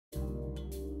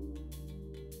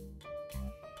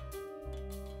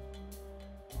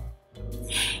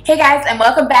Hey guys, and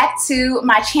welcome back to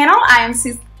my channel. I'm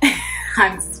Susan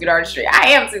Artistry. I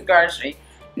am Susan Artistry.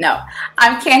 No,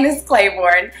 I'm Candace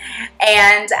Claiborne,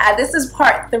 and this is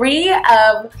part 3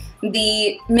 of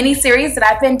the mini-series that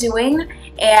I've been doing.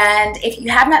 And if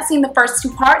you have not seen the first 2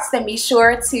 parts, then be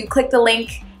sure to click the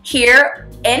link here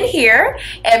and here,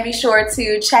 and be sure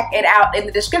to check it out in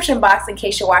the description box in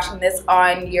case you're watching this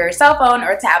on your cell phone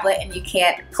or tablet and you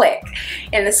can't click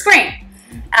in the screen.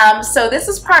 So this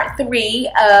is part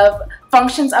 3 of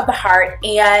functions of the heart,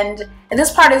 and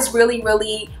this part is really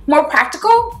more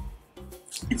practical.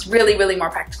 It's really more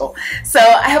practical. So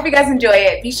I hope you guys enjoy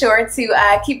it. Be sure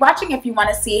to keep watching if you want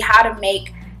to see how to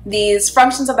make these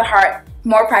functions of the heart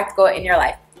more practical in your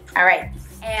life. All right.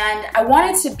 And I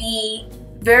wanted to be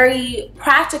very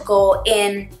practical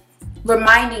in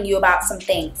reminding you about some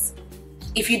things.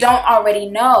 If you don't already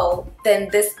know, then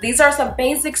these are some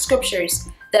basic scriptures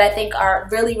that I think are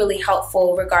really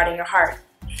helpful regarding your heart.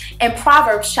 In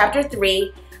Proverbs chapter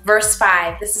 3, verse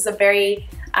 5, this is a very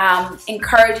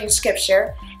encouraging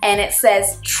scripture, and it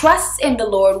says, "Trust in the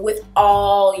Lord with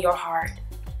all your heart."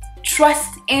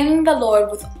 Trust in the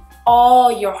Lord with all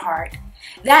your heart.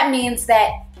 That means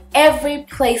that every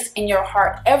place in your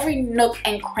heart, every nook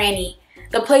and cranny,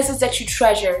 the places that you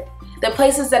treasure, the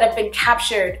places that have been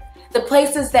captured, the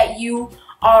places that you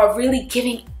are really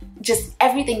giving just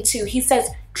everything to. He says,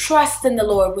 trust in the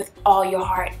Lord with all your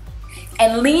heart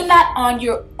and lean not on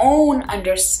your own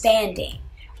understanding.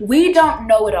 We don't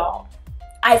know it all.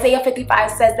 Isaiah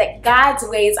 55 says that God's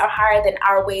ways are higher than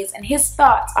our ways and his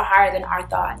thoughts are higher than our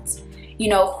thoughts. You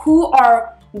know, who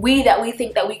are we that we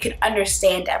think that we can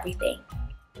understand everything?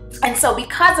 And so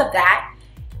because of that,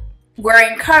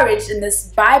 we're encouraged in this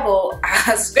Bible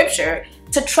scripture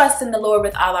to trust in the Lord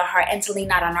with all our heart and to lean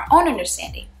not on our own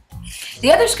understanding.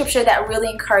 The other scripture that really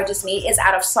encourages me is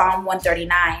out of Psalm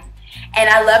 139. And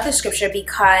I love this scripture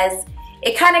because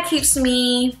it kind of keeps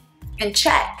me in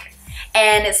check.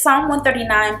 And it's Psalm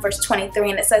 139 verse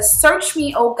 23, and it says, "Search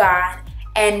me, O God,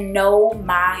 and know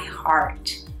my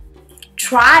heart.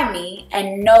 Try me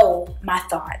and know my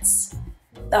thoughts."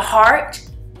 The heart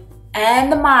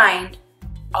and the mind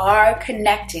are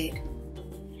connected.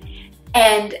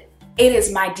 And it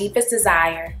is my deepest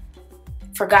desire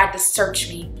for God to search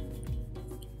me,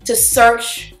 to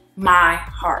search my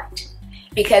heart.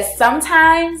 Because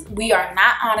sometimes we are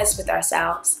not honest with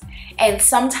ourselves. And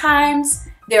sometimes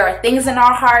there are things in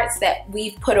our hearts that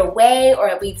we've put away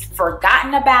or we've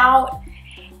forgotten about.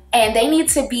 And they need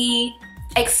to be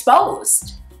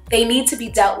exposed. They need to be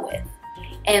dealt with.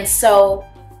 And so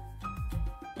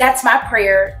that's my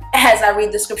prayer as I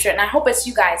read the scripture. And I hope it's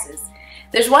you guys's.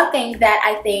 There's one thing that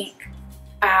I think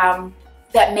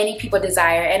that many people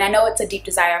desire. And I know it's a deep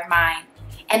desire of mine.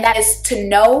 And that is to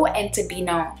know and to be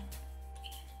known.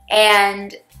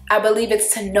 And I believe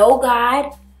it's to know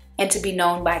God and to be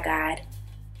known by God.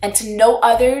 And to know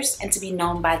others and to be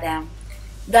known by them.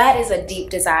 That is a deep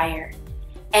desire.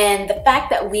 And the fact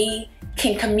that we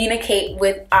can communicate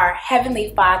with our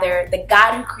Heavenly Father, the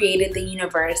God who created the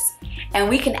universe, and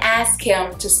we can ask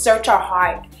Him to search our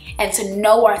heart and to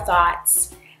know our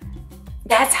thoughts,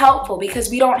 that's helpful because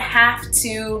we don't have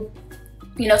to,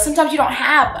 you know, sometimes you don't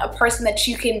have a person that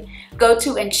you can go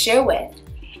to and share with.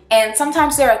 And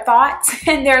sometimes there are thoughts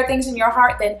and there are things in your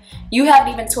heart that you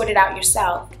haven't even sorted out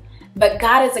yourself. But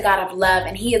God is a God of love,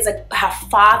 and He is a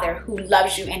Father who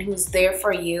loves you and who's there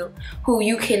for you, who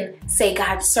you can say,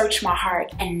 God, search my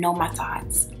heart and know my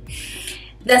thoughts.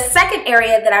 The second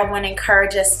area that I want to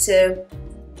encourage us to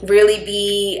really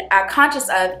be conscious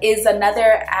of is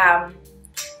another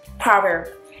proverb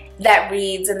that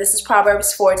reads, and this is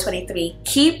Proverbs 4:23,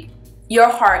 "Keep your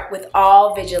heart with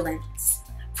all vigilance,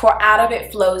 for out of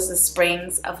it flows the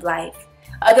springs of life."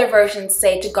 Other versions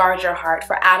say to guard your heart,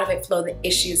 for out of it flow the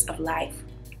issues of life.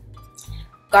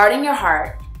 Guarding your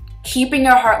heart, keeping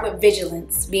your heart with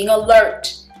vigilance, being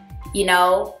alert, you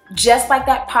know, just like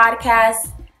that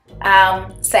podcast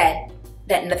said,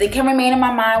 that nothing can remain in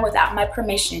my mind without my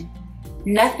permission.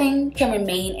 Nothing can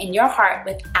remain in your heart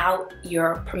without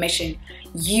your permission.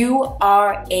 You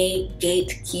are a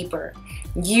gatekeeper.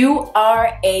 You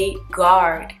are a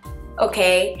guard,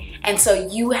 okay? And so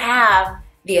you have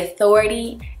the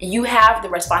authority, you have the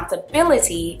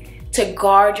responsibility to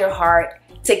guard your heart,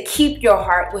 to keep your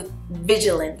heart with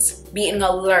vigilance, being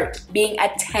alert, being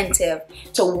attentive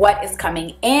to what is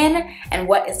coming in and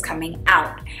what is coming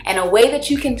out. And a way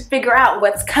that you can figure out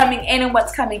what's coming in and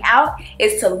what's coming out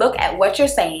is to look at what you're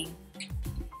saying.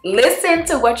 Listen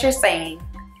to what you're saying.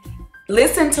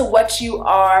 Listen to what you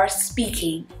are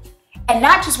speaking. And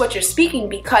not just what you're speaking,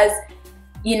 because,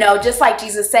 you know, just like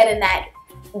Jesus said in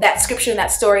that scripture, in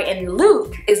that story in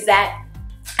Luke, is that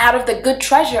Out of the good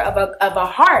treasure of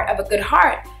a good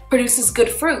heart produces good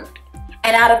fruit.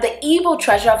 And out of the evil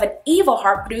treasure of an evil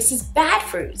heart produces bad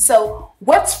fruit. So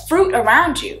what's fruit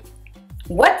around you?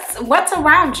 What's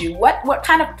around you? What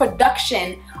kind of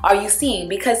production are you seeing?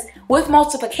 Because with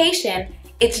multiplication,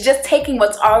 it's just taking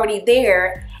what's already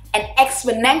there and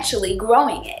exponentially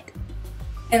growing it.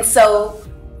 And so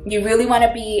you really want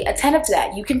to be attentive to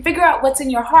that. You can figure out what's in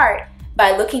your heart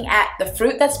by looking at the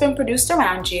fruit that's been produced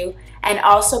around you, and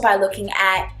also by looking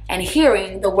at and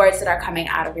hearing the words that are coming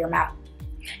out of your mouth.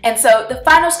 And so the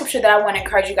final scripture that I want to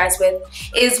encourage you guys with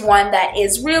is one that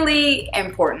is really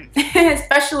important,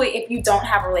 especially if you don't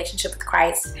have a relationship with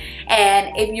Christ,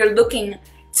 and if you're looking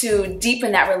to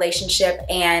deepen that relationship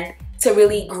and to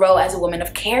really grow as a woman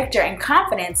of character and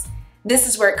confidence. This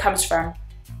is where it comes from,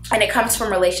 and it comes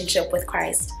from relationship with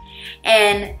Christ.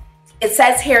 And it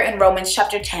says here in Romans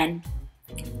chapter 10,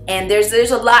 and there's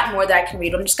a lot more that I can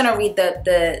read. I'm just going to read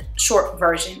the short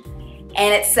version.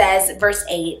 And it says, verse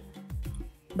 8,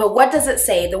 "But what does it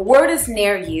say? The word is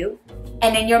near you,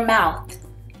 and in your mouth,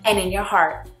 and in your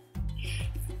heart."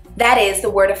 That is the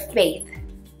word of faith,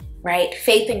 right?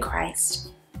 Faith in Christ.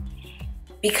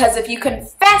 Because if you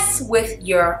confess with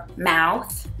your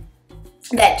mouth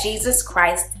that Jesus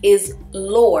Christ is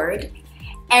Lord,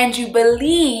 and you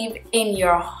believe in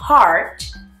your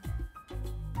heart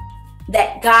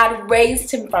that God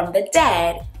raised him from the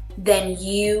dead, then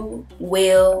you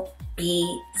will be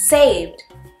saved.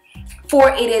 For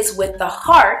it is with the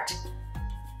heart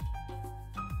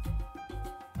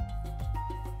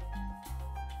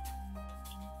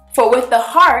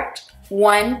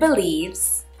one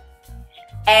believes,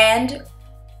 and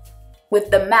with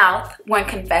the mouth one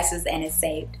confesses and is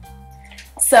saved.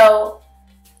 So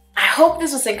I hope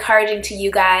this was encouraging to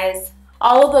you guys.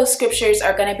 All of those scriptures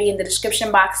are going to be in the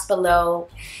description box below.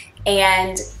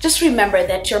 And just remember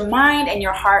that your mind and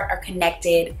your heart are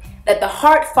connected, that the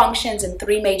heart functions in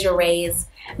three major ways: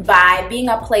 by being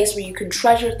a place where you can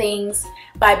treasure things,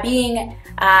 by being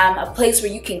a place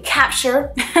where you can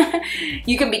capture,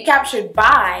 you can be captured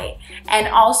by, and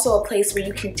also a place where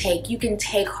you can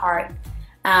take heart.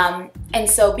 And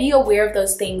so be aware of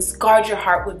those things. Guard your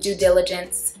heart with due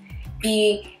diligence.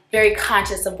 Be very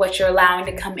conscious of what you're allowing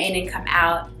to come in and come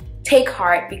out. Take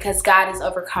heart, because God has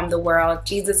overcome the world.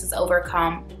 Jesus has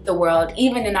overcome the world,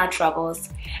 even in our troubles.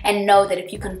 And know that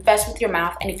if you confess with your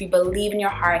mouth and if you believe in your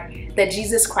heart that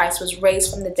Jesus Christ was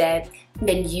raised from the dead,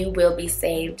 then you will be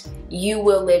saved. You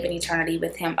will live in eternity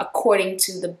with him according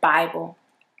to the Bible.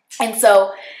 And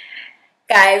so,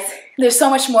 guys, there's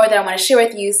so much more that I want to share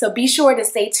with you. So be sure to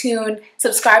stay tuned.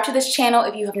 Subscribe to this channel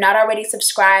if you have not already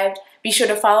subscribed. Be sure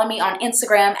to follow me on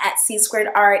Instagram at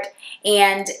C2art.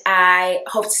 And I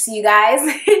hope to see you guys.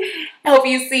 I hope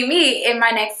you see me in my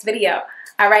next video.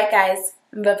 All right, guys.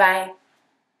 Bye-bye.